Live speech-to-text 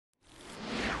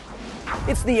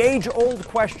It's the age-old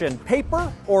question,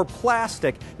 paper or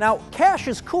plastic? Now, cash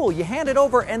is cool. You hand it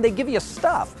over and they give you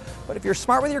stuff. But if you're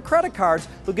smart with your credit cards,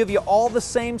 they'll give you all the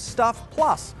same stuff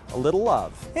plus a little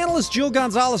love. Analyst Jill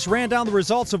Gonzalez ran down the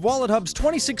results of WalletHub's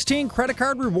 2016 Credit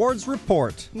Card Rewards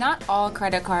Report. Not all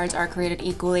credit cards are created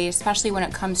equally, especially when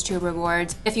it comes to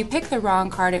rewards. If you pick the wrong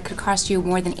card, it could cost you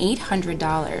more than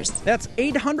 $800. That's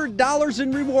 $800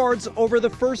 in rewards over the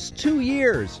first 2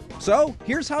 years. So,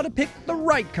 here's how to pick the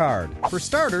right card. For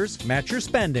starters, match your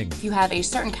spending. If you have a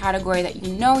certain category that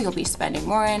you know you'll be spending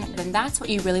more in, then that's what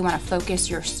you really want to focus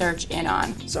your search in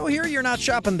on. So here you're not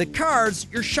shopping the cards,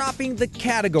 you're shopping the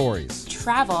categories.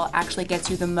 Travel actually gets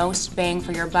you the most bang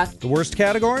for your buck. The worst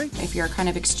category? If you're kind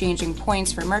of exchanging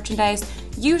points for merchandise,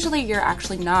 usually you're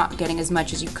actually not getting as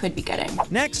much as you could be getting.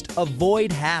 Next,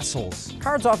 avoid hassles.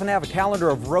 Cards often have a calendar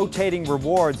of rotating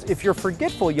rewards. If you're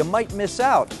forgetful, you might miss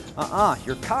out.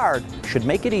 Your card should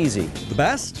make it easy. The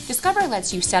best? Discover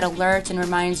lets you set alerts and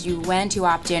reminds you when to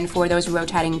opt in for those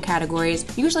rotating categories,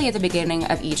 usually at the beginning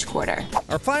of each quarter.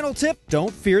 Our final tip,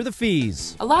 don't fear the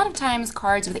fees. A lot of times,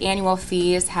 cards with annual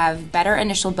fees have better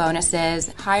initial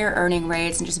bonuses, higher earning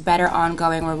rates, and just better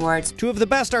ongoing rewards. Two of the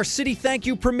best are Citi Thank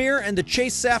You Premier and the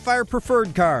Chase Sapphire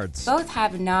Preferred cards. Both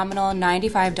have nominal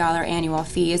 $95 annual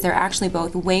fees. They're actually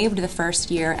both waived the first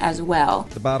year as well.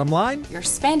 The bottom line? You're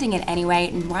spending it anyway,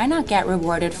 and why not get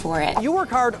rewarded for it? You work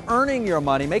hard earning your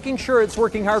money. Making sure it's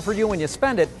working hard for you when you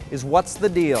spend it is what's the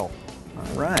deal.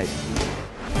 All right.